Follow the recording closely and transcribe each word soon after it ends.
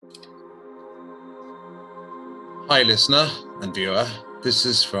Hi listener and viewer, this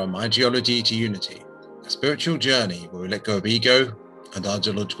is From Ideology to Unity, a spiritual journey where we let go of ego and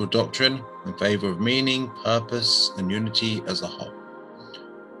ideological doctrine in favour of meaning, purpose and unity as a whole.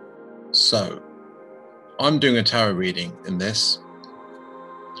 So, I'm doing a tarot reading in this.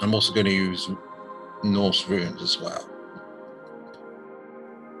 I'm also going to use Norse runes as well.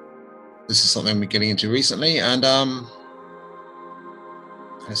 This is something we're getting into recently, and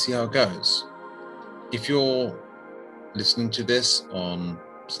let's see how it goes. If you're listening to this on,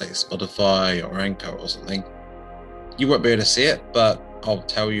 say, Spotify or Anchor or something, you won't be able to see it, but I'll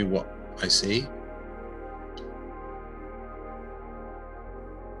tell you what I see.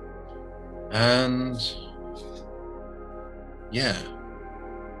 And yeah.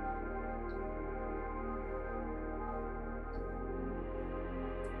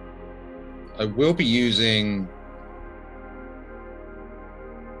 I will be using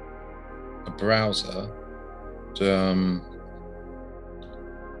a browser to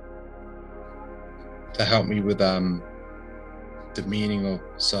help me with the meaning of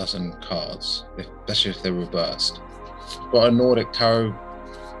certain cards, especially if they're reversed. I've got a Nordic tarot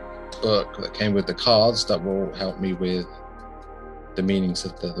book that came with the cards that will help me with the meanings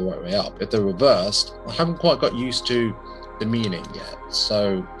if they're the right way up. If they're reversed, I haven't quite got used to the meaning yet.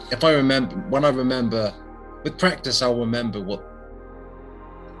 So if I remember, with practice, I'll remember what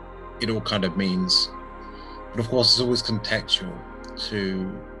it all kind of means. But of course, it's always contextual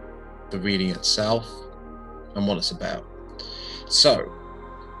to the reading itself and what it's about. So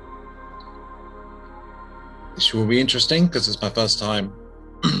this will be interesting because it's my first time,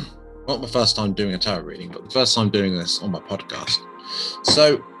 not my first time doing a tarot reading, but the first time doing this on my podcast.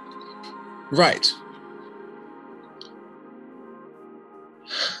 So, right.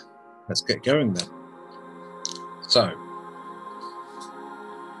 Let's get going then. So,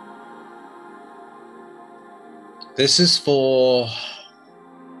 this is for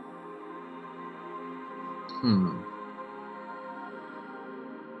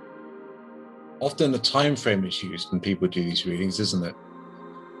often a time frame is used when people do these readings, isn't it?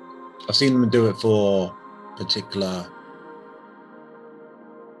 I've seen them do it for particular,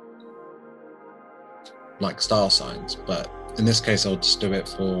 like, star signs, but in this case I'll just do it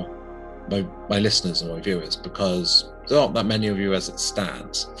for my listeners or my viewers, because there aren't that many of you as it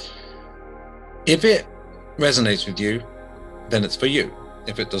stands. If it resonates with you, then it's for you.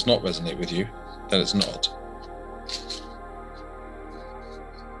 If it does not resonate with you, then it's not.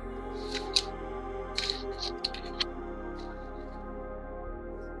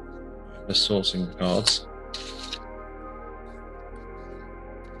 Just sourcing the cards.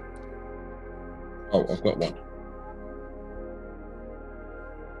 Oh, I've got one.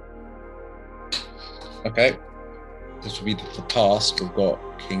 Okay, this will be the past. We've got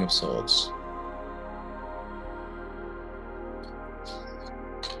King of Swords.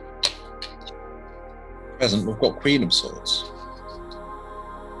 Present, we've got Queen of Swords.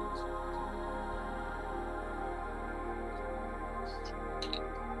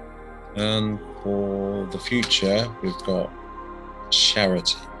 And for the future, we've got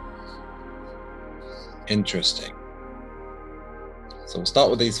Charity. Interesting. So we'll start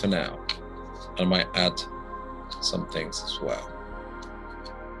with these for now. I might add some things as well.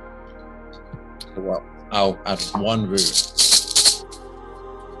 Well, I'll add one rune.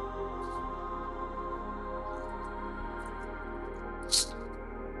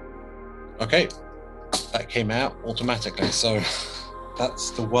 Okay, that came out automatically. So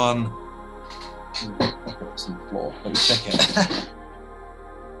that's the one. It's on the floor. Let me check it.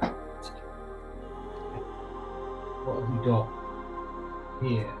 What have we got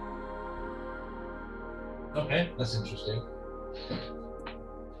here? Okay, that's interesting.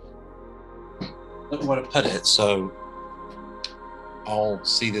 I don't know where to put it, so I'll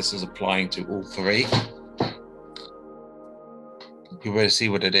see this as applying to all three. You'll be able to see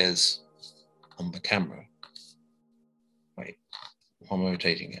what it is on the camera. Wait, I'm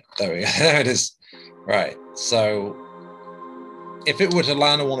rotating it. There we go. There it is. Right, so if it were to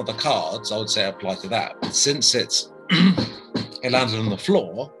land on one of the cards, I would say apply to that. But since it landed on the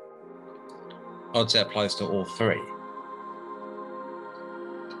floor, I would say it applies to all three.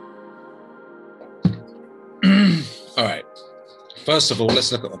 All right. First of all,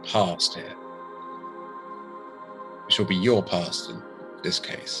 let's look at the past here, which will be your past in this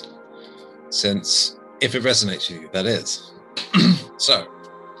case, since if it resonates with you, that is. So,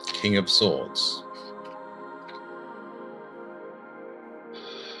 King of Swords.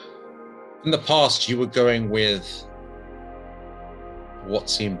 In the past, you were going with what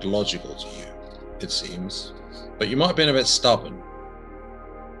seemed logical to you, it seems, but you might have been a bit stubborn.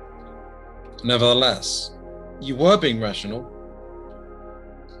 Nevertheless, you were being rational.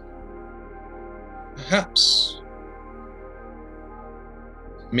 Perhaps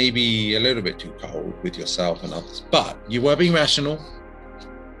maybe a little bit too cold with yourself and others, but you were being rational.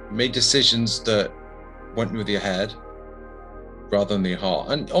 You made decisions that went with your head rather than your heart.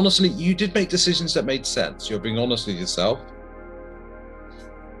 And honestly, you did make decisions that made sense. You're being honest with yourself.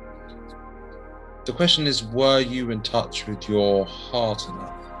 The question is, were you in touch with your heart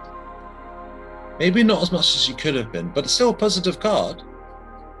enough? Maybe not as much as you could have been, but it's still a positive card.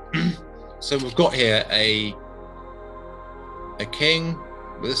 So we've got here a king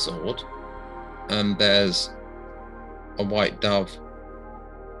with a sword, and there's a white dove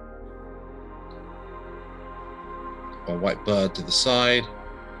or white bird to the side,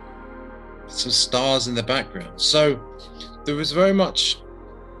 some stars in the background. So there was very much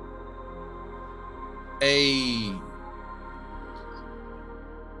it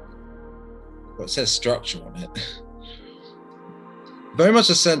says structure on it. Very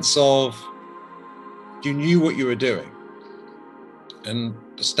much a sense of you knew what you were doing, and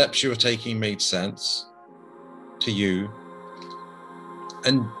the steps you were taking made sense to you,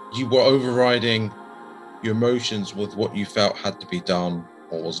 and you were overriding your emotions with what you felt had to be done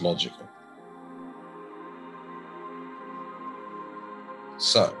or was logical.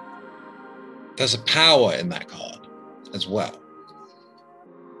 So there's a power in that card as well.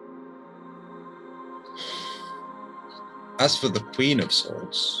 As for the Queen of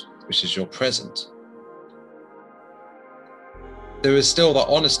Swords, which is your present, there is still that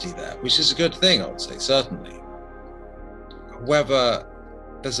honesty there, which is a good thing, I would say, certainly. However,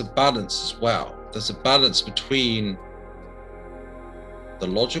 there's a balance as well. There's a balance between the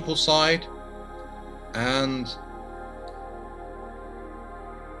logical side and,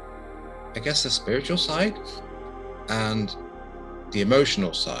 I guess, the spiritual side and the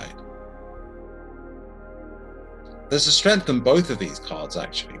emotional side. There's a strength in both of these cards,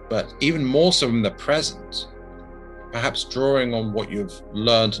 actually, but even more so in the present, perhaps drawing on what you've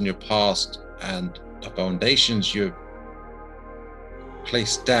learned in your past and the foundations you've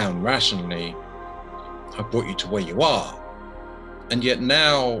placed down rationally have brought you to where you are. And yet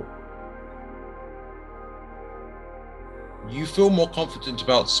now you feel more confident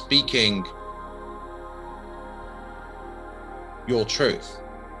about speaking your truth.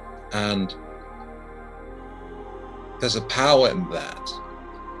 And there's a power in that.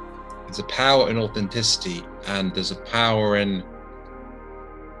 There's a power in authenticity, and there's a power in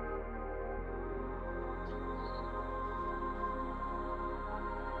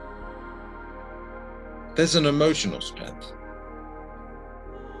there's an emotional strength.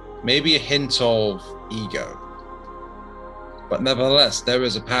 Maybe a hint of ego. But nevertheless, there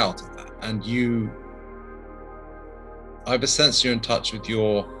is a power to that. And I have a sense you're in touch with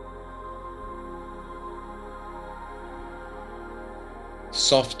your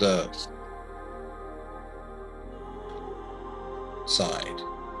softer side,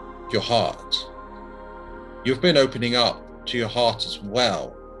 your heart. You've been opening up to your heart as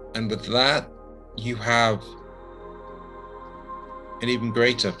well. And with that, you have an even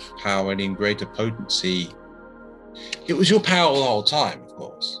greater power, an even greater potency. It was your power the whole time, of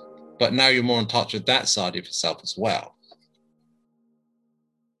course, but now you're more in touch with that side of yourself as well.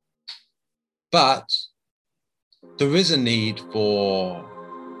 But there is a need for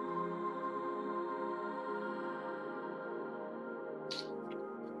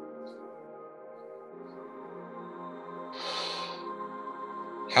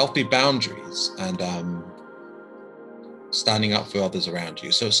healthy boundaries and standing up for others around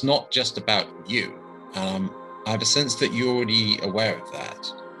you. So it's not just about you. I have a sense that you're already aware of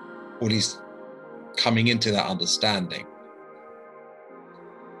that, or at least coming into that understanding.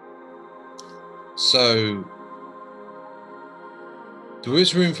 So there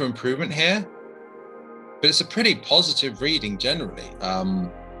is room for improvement here, but it's a pretty positive reading generally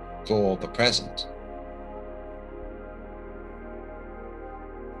for the present.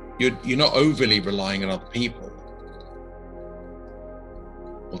 You're not overly relying on other people,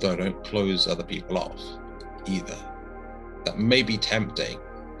 although don't close other people off either. That may be tempting,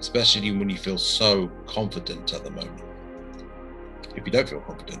 especially when you feel so confident at the moment. If you don't feel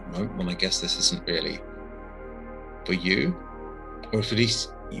confident at the moment, then I guess this isn't really for you. Or if at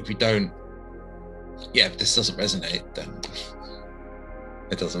least if you don't, if this doesn't resonate, then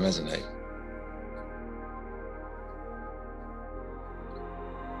it doesn't resonate.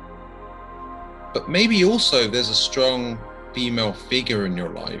 But maybe also there's a strong female figure in your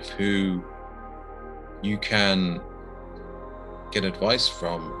life who you can get advice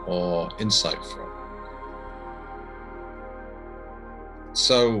from or insight from.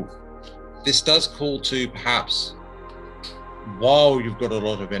 So this does call to perhaps, while you've got a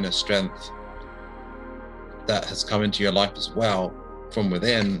lot of inner strength that has come into your life as well from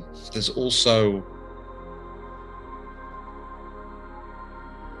within, there's also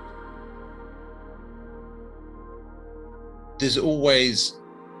always,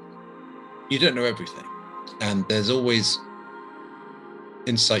 you don't know everything, and there's always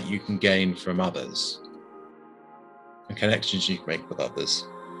insight you can gain from others and connections you can make with others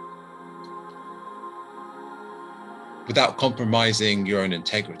without compromising your own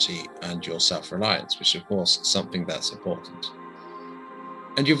integrity and your self-reliance, which of course is something that's important.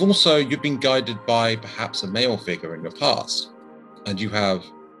 And you've been guided by perhaps a male figure in your past, and you have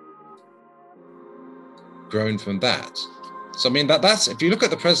grown from that. So I mean, that's, if you look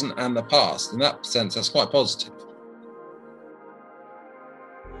at the present and the past, in that sense, that's quite positive.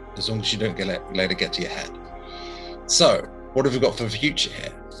 As long as you don't let it get to your head. So what have we got for the future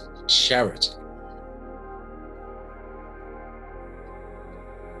here? Charity.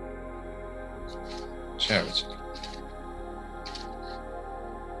 Charity.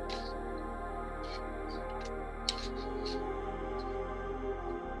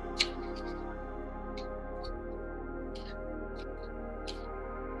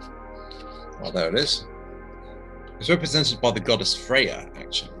 Well, there it is. It's represented by the goddess Freya,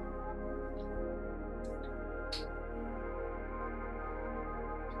 actually.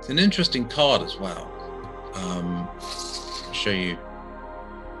 It's an interesting card as well. I'll show you.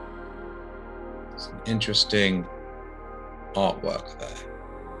 Some interesting artwork there.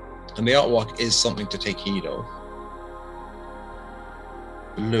 And the artwork is something to take heed of.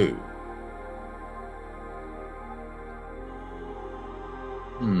 Blue.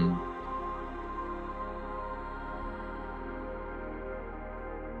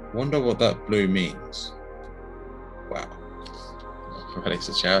 Wonder what that blue means. Wow. Relates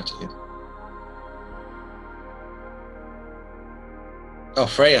to charity. Oh,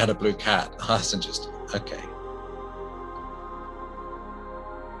 Freya had a blue cat. Oh, that's interesting. Okay.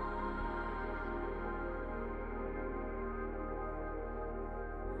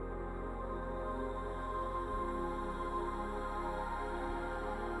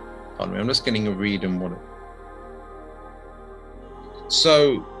 Pardon me, I'm just getting a read on what it...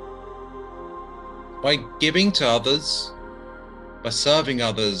 So, by giving to others, by serving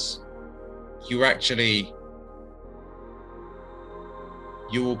others, you will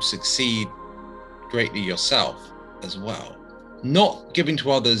succeed greatly yourself as well. Not giving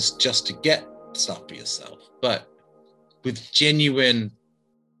to others just to get stuff for yourself, but with genuine,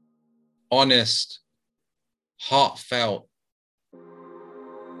 honest, heartfelt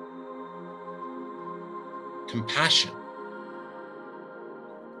compassion.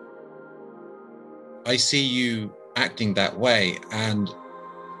 I see you acting that way, and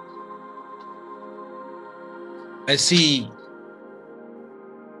I see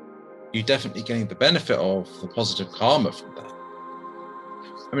you definitely getting the benefit of the positive karma from that.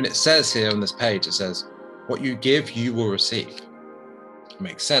 I mean, it says here on this page, it says, what you give, you will receive. It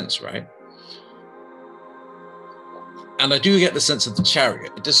makes sense, right? And I do get the sense of the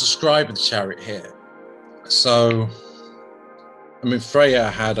chariot. It does describe the chariot here. So, I mean, Freya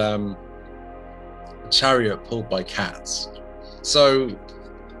had a chariot pulled by cats. So,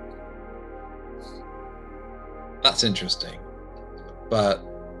 that's interesting. But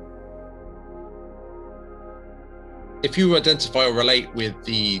if you identify or relate with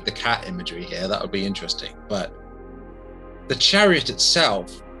the cat imagery here, that would be interesting. But the chariot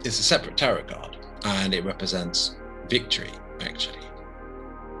itself is a separate tarot card, and it represents victory, actually.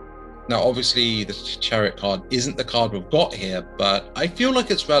 Now, obviously, the chariot card isn't the card we've got here, but I feel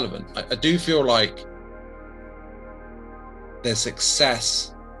like it's relevant. I do feel like there's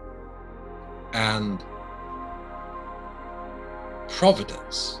success and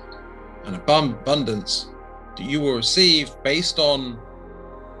providence and abundance that you will receive based on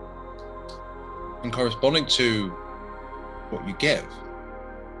and corresponding to what you give.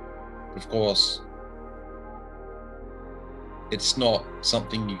 Of course, it's not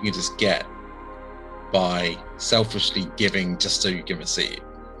something you can just get by selfishly giving just so you can receive.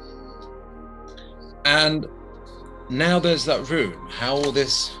 And now there's that room. How will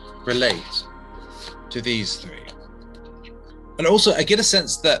this relate to these three? And also, I get a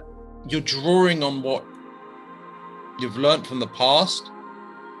sense that you're drawing on what you've learned from the past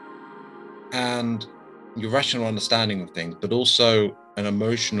and your rational understanding of things, but also an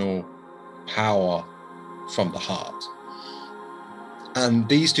emotional power from the heart. And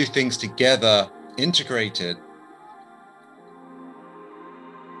these two things together, integrated,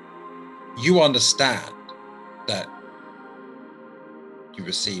 you understand that you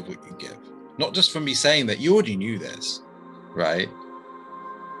receive what you give. Not just from me saying that, you already knew this, right?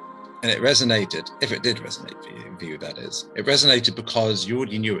 And it resonated, if it did resonate for you, that is. It resonated because you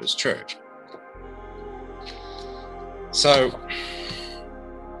already knew it was true. So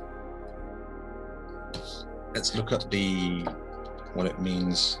let's look at what it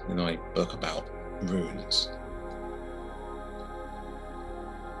means in my book about runes.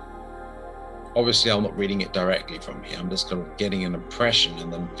 Obviously, I'm not reading it directly from here. I'm just kind of getting an impression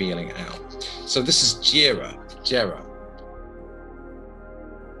and then feeling it out. So this is Jera.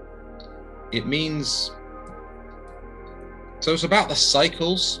 It means, so it's about the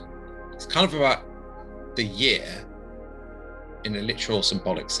cycles. It's kind of about the year in a literal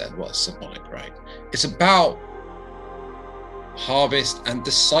symbolic sense. Well, it's symbolic, right? It's about harvest and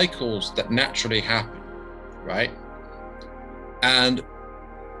the cycles that naturally happen, right? And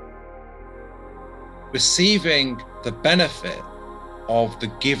receiving the benefit of the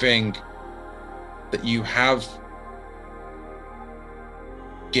giving that you have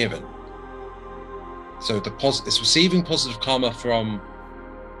given. So it's receiving positive karma from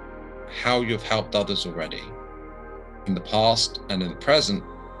how you've helped others already in the past and in the present,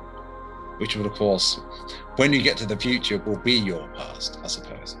 which will, of course, when you get to the future, will be your past, I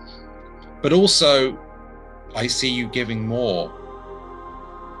suppose. But also, I see you giving more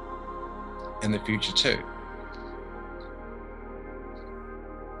in the future too.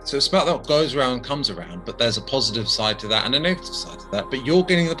 So it's about what goes around comes around, but there's a positive side to that and a negative side to that. But you're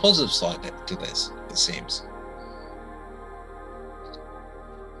getting the positive side to this, it seems.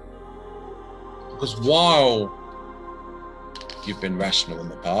 Because while you've been rational in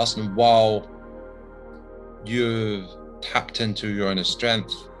the past, and while you've tapped into your inner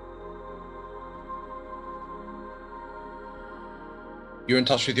strength, you're in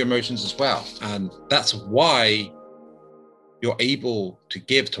touch with your emotions as well. And that's why you're able to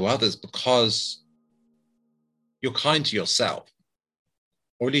give to others, because you're kind to yourself,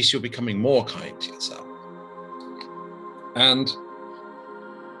 or at least you're becoming more kind to yourself. And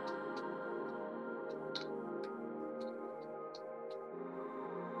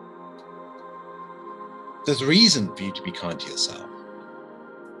there's a reason for you to be kind to yourself.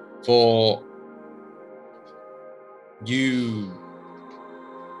 For you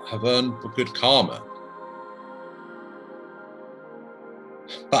have earned good karma.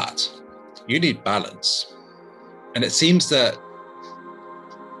 But you need balance. And it seems that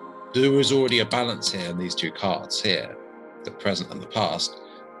there is already a balance here in these two cards here, the present and the past.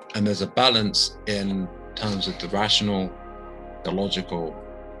 And there's a balance in terms of the rational, the logical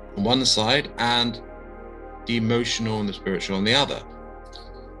on one side, and the emotional and the spiritual on the other.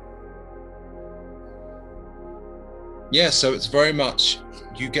 Yeah, so it's very much,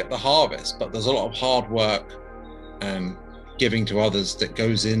 you get the harvest, but there's a lot of hard work and giving to others that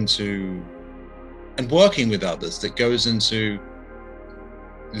goes into, and working with others that goes into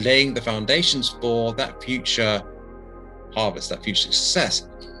laying the foundations for that future harvest, that future success.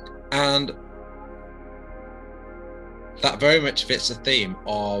 And that very much fits the theme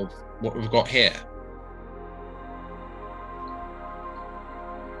of what we've got here.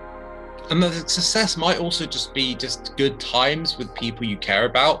 And the success might also just be just good times with people you care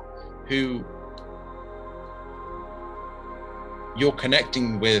about, who you're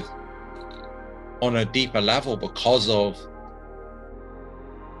connecting with on a deeper level because of,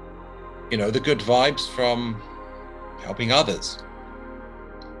 you know, the good vibes from helping others.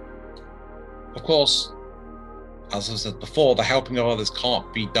 Of course, as I said before, the helping of others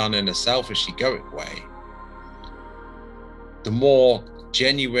can't be done in a selfish, egoic way. The more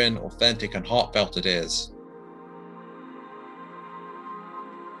genuine, authentic, and heartfelt it is,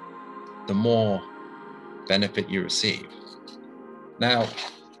 the more benefit you receive. Now,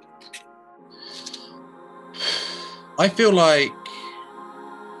 I feel like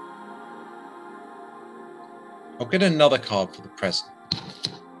I'll get another card for the present,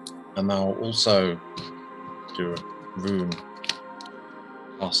 and I'll also do a rune,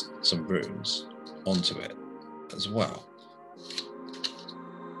 cast some runes onto it as well.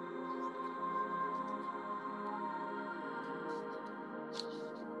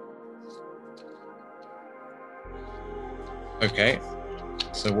 Okay,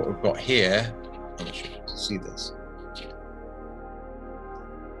 so what we've got here, I'm not sure if you can see this.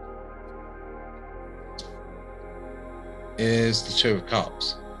 Is the Two of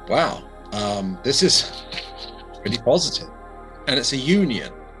Cups. Wow, this is pretty positive. And it's a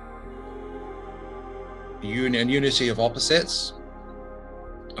union. A unity of opposites,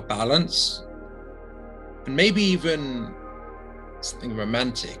 a balance, and maybe even something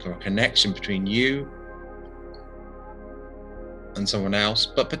romantic or a connection between you and someone else,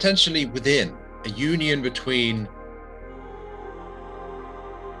 but potentially within, a union between,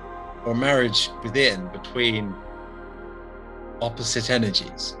 or marriage within, between opposite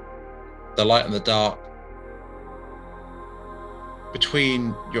energies, the light and the dark,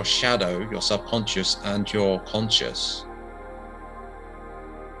 between your shadow, your subconscious, and your conscious.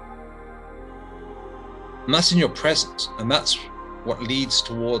 And that's in your present, and that's what leads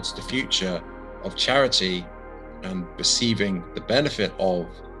towards the future of charity and receiving the benefit of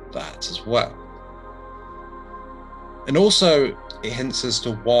that as well. And also it hints as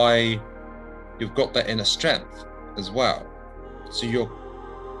to why you've got that inner strength as well. So you're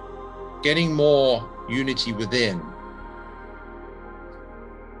getting more unity within,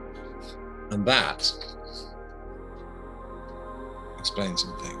 and that explains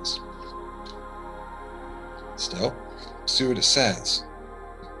some things. Still, see what it says.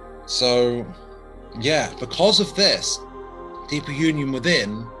 So yeah, because of this deeper union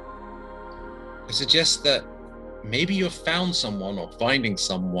within, it suggests that maybe you've found someone or finding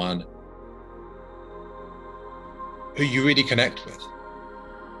someone who you really connect with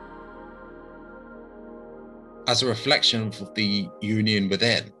as a reflection of the union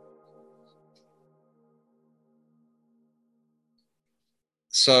within.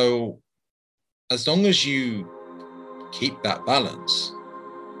 So as long as you keep that balance,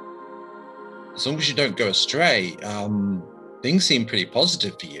 as long as you don't go astray, things seem pretty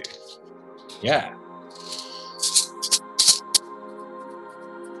positive for you. Yeah.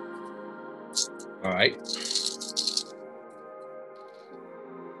 All right.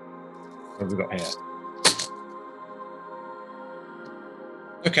 What have we got here?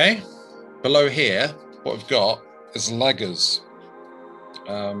 Okay. Below here, what we've got is Laggers.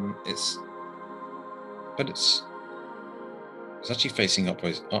 It's actually facing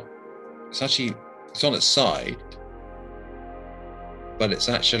upwards. It's on its side, but it's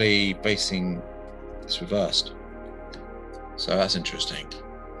actually facing, it's reversed. So that's interesting.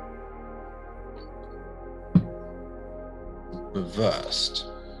 Reversed.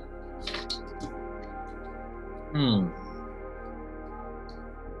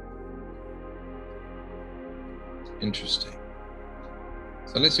 Interesting.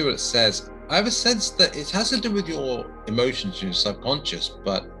 So let's see what it says. I have a sense that it has to do with your emotions, your subconscious,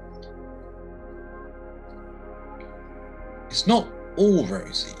 but it's not all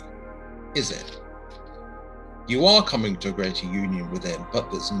rosy, is it? You are coming to a greater union within, but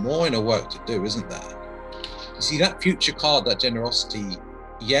there's more inner work to do, isn't there? You see, that future card, that generosity,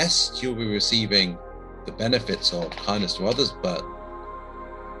 yes, you'll be receiving the benefits of kindness to others, but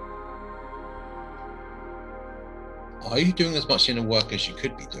are you doing as much inner work as you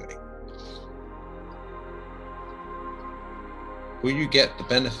could be doing? Will you get the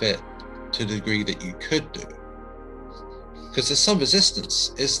benefit to the degree that you could do? Because there's some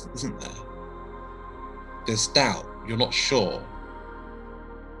resistance, isn't there? There's doubt, you're not sure.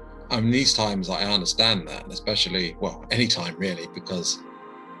 I mean, these times I understand that, and especially, well, anytime really, because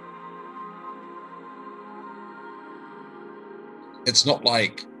it's not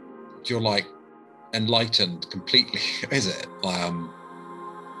like you're like enlightened completely, is it?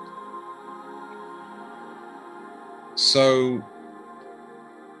 So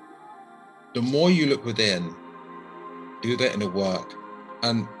the more you look within, do that inner work,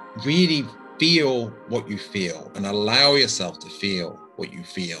 and really feel what you feel, and allow yourself to feel what you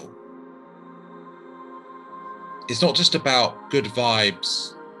feel. It's not just about good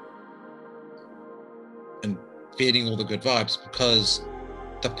vibes and feeling all the good vibes, because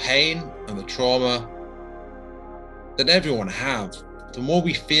the pain and the trauma that everyone have, the more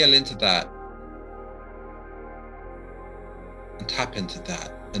we feel into that and tap into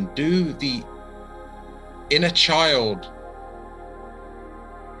that and do the inner child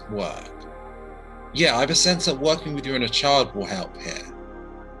work. Yeah, I have a sense that working with your inner child will help here.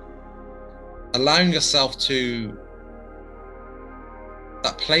 Allowing yourself to,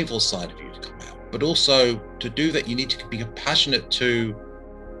 that playful side of you to come out, but also to do that, you need to be compassionate to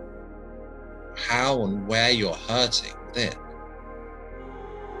how and where you're hurting within.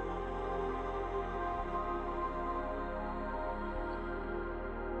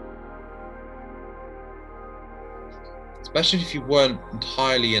 Especially if you weren't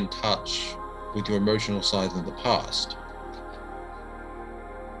entirely in touch with your emotional side in the past.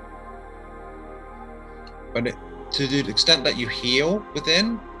 But to the extent that you heal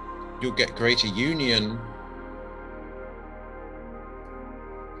within, you'll get greater union,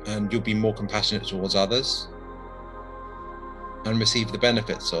 and you'll be more compassionate towards others and receive the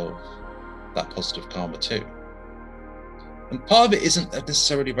benefits of that positive karma too. And part of it isn't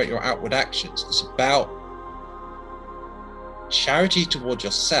necessarily about your outward actions. It's about charity toward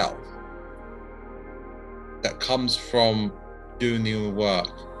yourself that comes from doing the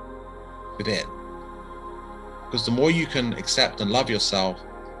work within. Because the more you can accept and love yourself,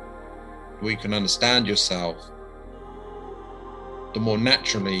 the more you can understand yourself, the more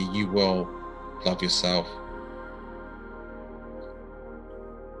naturally you will love yourself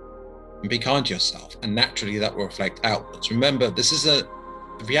and be kind to yourself. And naturally that will reflect outwards. Remember,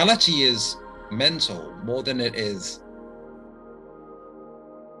 reality is mental more than it is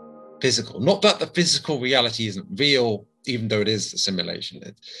physical. Not that the physical reality isn't real, even though it is a simulation.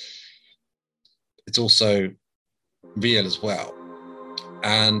 It's also real as well.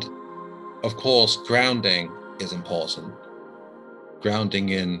 And of course, grounding is important. Grounding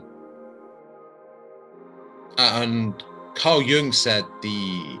in, and Carl Jung said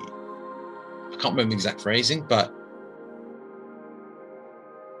I can't remember the exact phrasing, but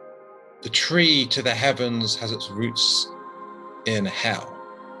the tree to the heavens has its roots in hell.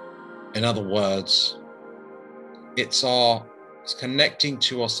 In other words, it's connecting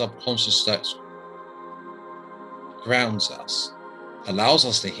to our subconscious that grounds us, allows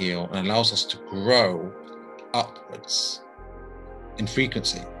us to heal, and allows us to grow upwards in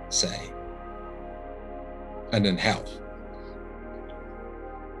frequency, say, and in health.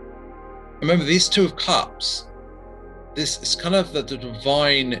 Remember, these Two of Cups, this is kind of the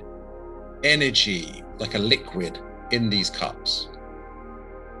divine energy, like a liquid in these cups,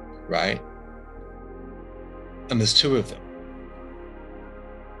 right? And there's two of them.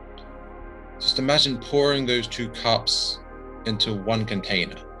 Just imagine pouring those two cups into one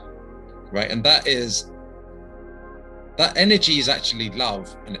container, right? And that energy is actually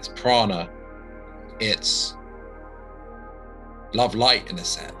love, and it's prana. It's love light in a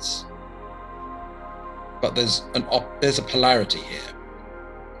sense. But there's a polarity here.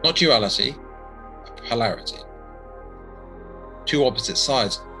 Not duality, a polarity. Two opposite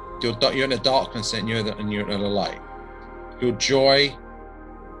sides. You're in a darkness and you're in a light. Your joy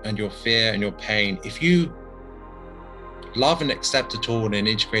and your fear and your pain, if you love and accept it all and then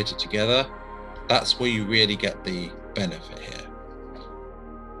integrate it together, that's where you really get the benefit here.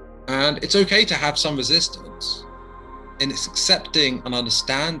 And it's okay to have some resistance, and it's accepting and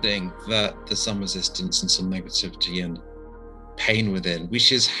understanding that there's some resistance and some negativity and pain within,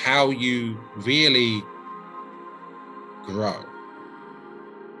 which is how you really grow.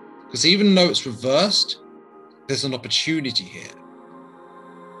 Because even though it's reversed, there's an opportunity here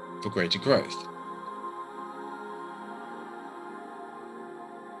for greater growth.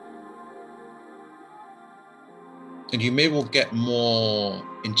 And you may well get more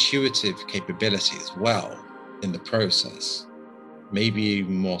intuitive capability as well in the process, maybe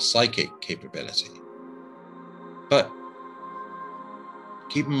even more psychic capability. But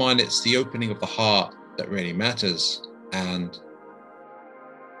keep in mind, it's the opening of the heart that really matters. And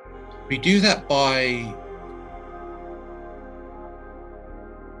we do that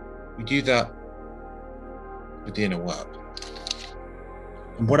with the inner work.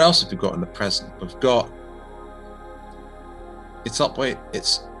 And what else have we got in the present? We've got, it's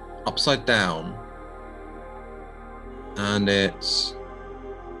upside down, and it's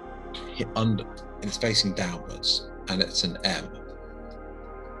under, and it's facing downwards, and it's an M.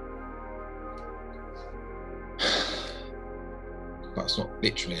 Well, it's not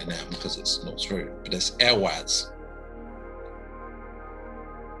literally an M because it's not true, but it's Elwaz.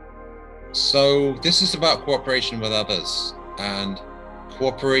 So this is about cooperation with others and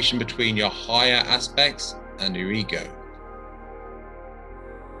cooperation between your higher aspects and your ego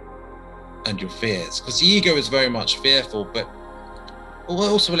and your fears, because the ego is very much fearful, but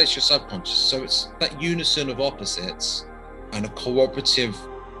also it's your subconscious. So it's that unison of opposites and a cooperative.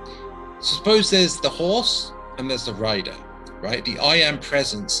 Suppose there's the horse and there's the rider, right? The I am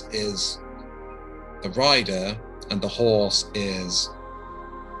presence is the rider and the horse is,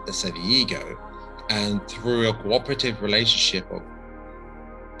 let's say, the ego. And through a cooperative relationship of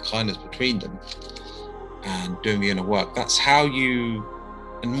kindness between them and doing the inner work, that's how you,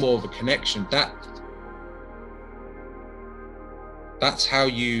 and more of a connection, that's how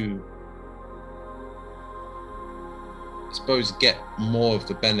you, I suppose, get more of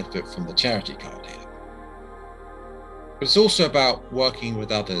the benefit from the charity card here. But it's also about working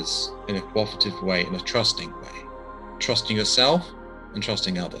with others in a cooperative way, in a trusting way, trusting yourself and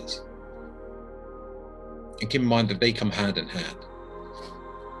trusting others. And keep in mind that they come hand in hand.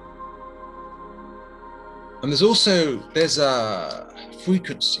 And there's a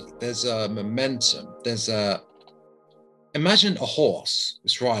frequency, there's a momentum, imagine a horse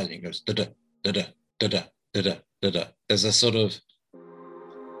is riding, goes da da da da da da da da da da. There's a sort of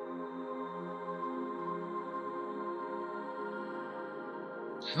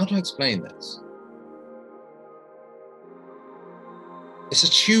how do I explain this? It's a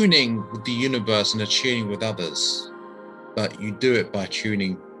tuning with the universe and a tuning with others, but you do it by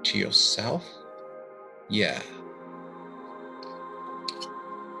tuning to yourself. Yeah.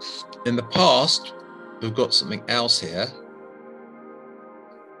 In the past, we've got something else here.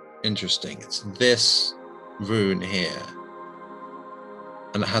 Interesting. It's this rune here.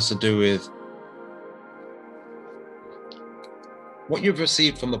 And it has to do with what you've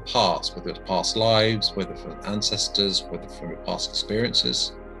received from the past, whether it's past lives, whether from ancestors, whether from your past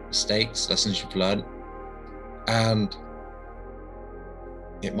experiences, mistakes, lessons you've learned. And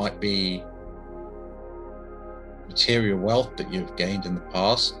it might be material wealth that you've gained in the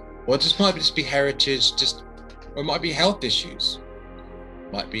past, or it just might just be heritage, or it might be health issues,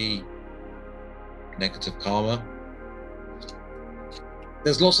 it might be negative karma.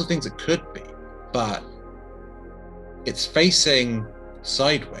 There's lots of things it could be, but it's facing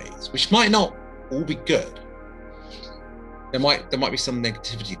sideways, which might not all be good. There might be some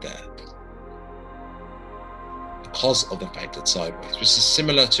negativity there because of the fact it's sideways, which is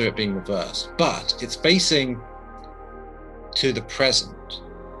similar to it being reversed, but it's facing to the present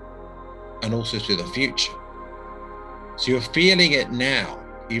and also to the future. So you're feeling it now,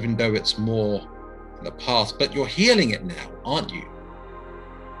 even though it's more in the past, but you're healing it now, aren't you?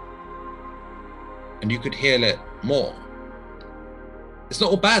 And you could heal it more. It's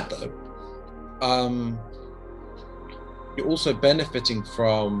not all bad though. You're also benefiting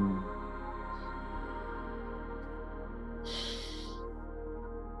from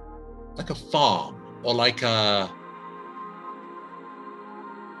like a farm or like a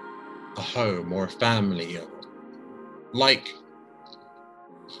home or a family, or like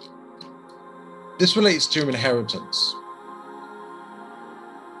this relates to inheritance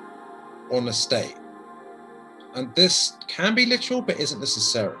or an estate. And this can be literal, but isn't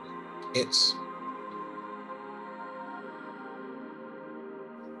necessarily. It's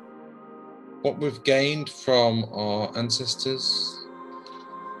what we've gained from our ancestors,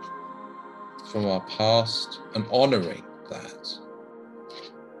 from our past, and honoring that.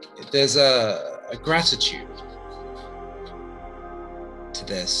 There's a gratitude to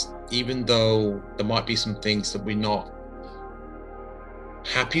this, even though there might be some things that we're not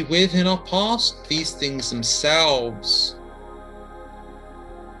happy with in our past. These things themselves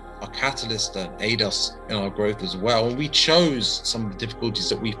are catalysts that aid us in our growth as well. And we chose some of the difficulties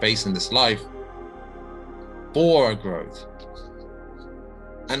that we face in this life for our growth.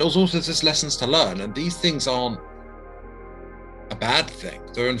 And there's also just lessons to learn. And these things aren't a bad thing.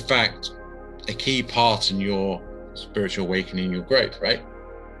 They're in fact a key part in your spiritual awakening, your growth, right?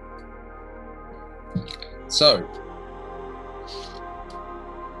 So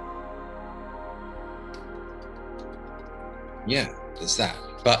yeah, there's that.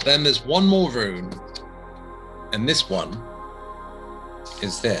 But then there's one more rune, and this one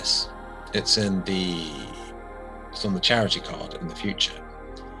is this. It's on the charity card in the future.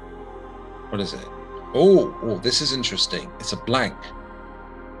 What is it? Oh, this is interesting. It's a blank.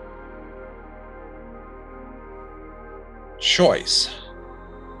 Choice,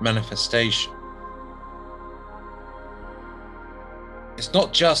 manifestation. It's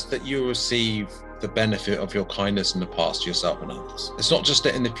not just that you receive the benefit of your kindness in the past to yourself and others. It's not just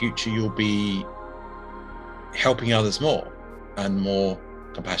that in the future you'll be helping others more and more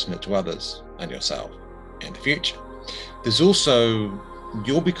compassionate to others and yourself in the future. There's also,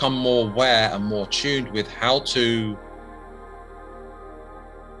 you'll become more aware and more tuned with how to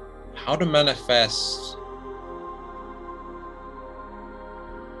manifest.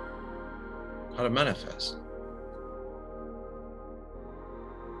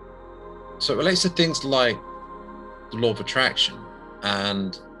 So it relates to things like the law of attraction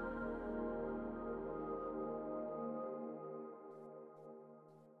and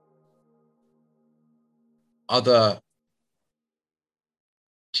other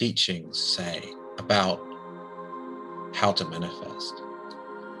teachings say about how to manifest.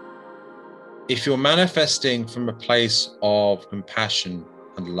 If you're manifesting from a place of compassion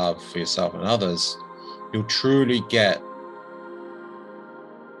and love for yourself and others, you'll truly get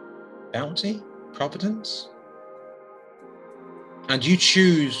bounty, providence, and you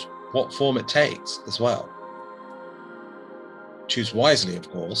choose what form it takes as well. Choose wisely, of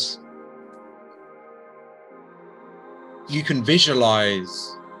course. You can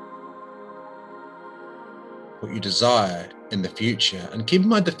visualize what you desire in the future, and keep in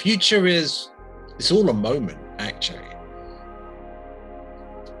mind the future it's all a moment, actually.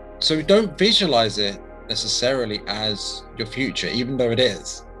 So don't visualize it necessarily as your future, even though it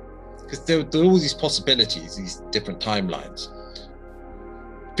is. Because there are all these possibilities, these different timelines.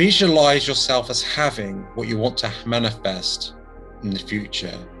 visualize yourself as having what you want to manifest in the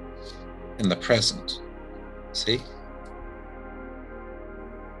future, in the present. See?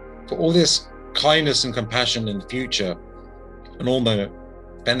 For all this kindness and compassion in the future, and all the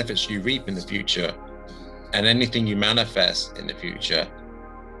benefits you reap in the future, and anything you manifest in the future,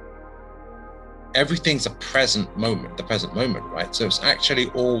 everything's a present moment, the present moment, right? So it's actually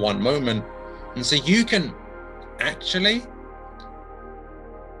all one moment. And so you can actually,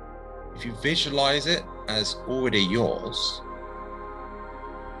 if you visualize it as already yours,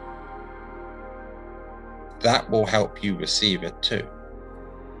 that will help you receive it too.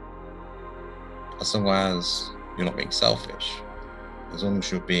 As long as you're not being selfish, as long as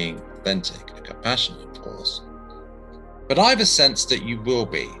you're being authentic and compassionate, of course. But I have a sense that you will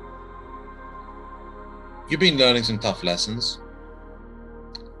be. You've been learning some tough lessons.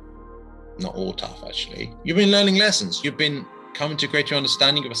 Not all tough, actually. You've been learning lessons. You've been coming to greater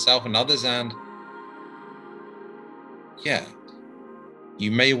understanding of yourself and others, and yeah,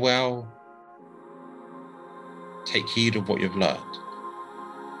 you may well take heed of what you've learned.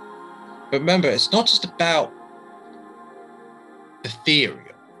 But remember, it's not just about the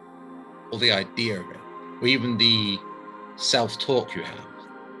theory or the idea of it, or even the self-talk you have.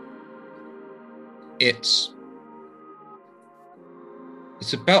 It's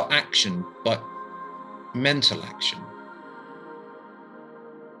about action, but mental action,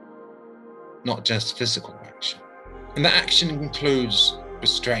 not just physical action. And that action includes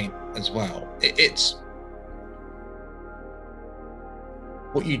restraint as well. It's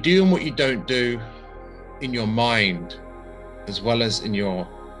what you do and what you don't do in your mind, as well as in your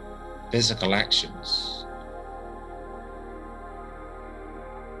physical actions.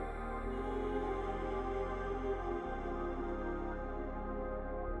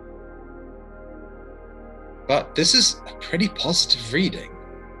 But this is a pretty positive reading.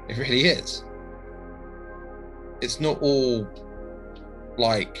 It really is. It's not all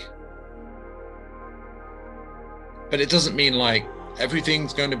like, but it doesn't mean like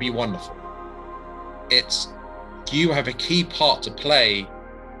everything's going to be wonderful. It's, you have a key part to play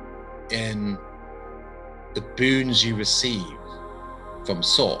in the boons you receive from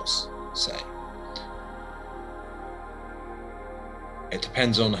Source, say. It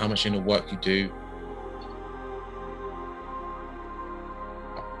depends on how much inner work you do,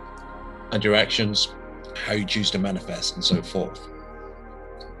 and your actions, how you choose to manifest, and so forth.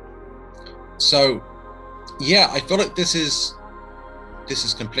 So, yeah, I feel like this is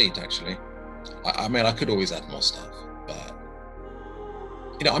complete, actually. I mean, I could always add more stuff, but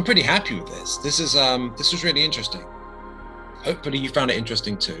you know, I'm pretty happy with this. This was really interesting. Hopefully, you found it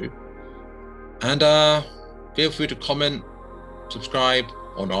interesting too. And feel free to comment, subscribe,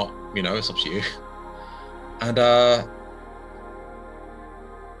 or not. You know, it's up to you. And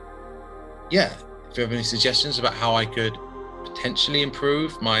yeah, if you have any suggestions about how I could potentially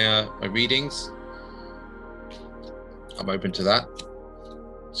improve my my readings, I'm open to that.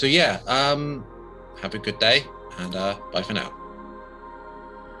 So yeah, have a good day, and bye for now.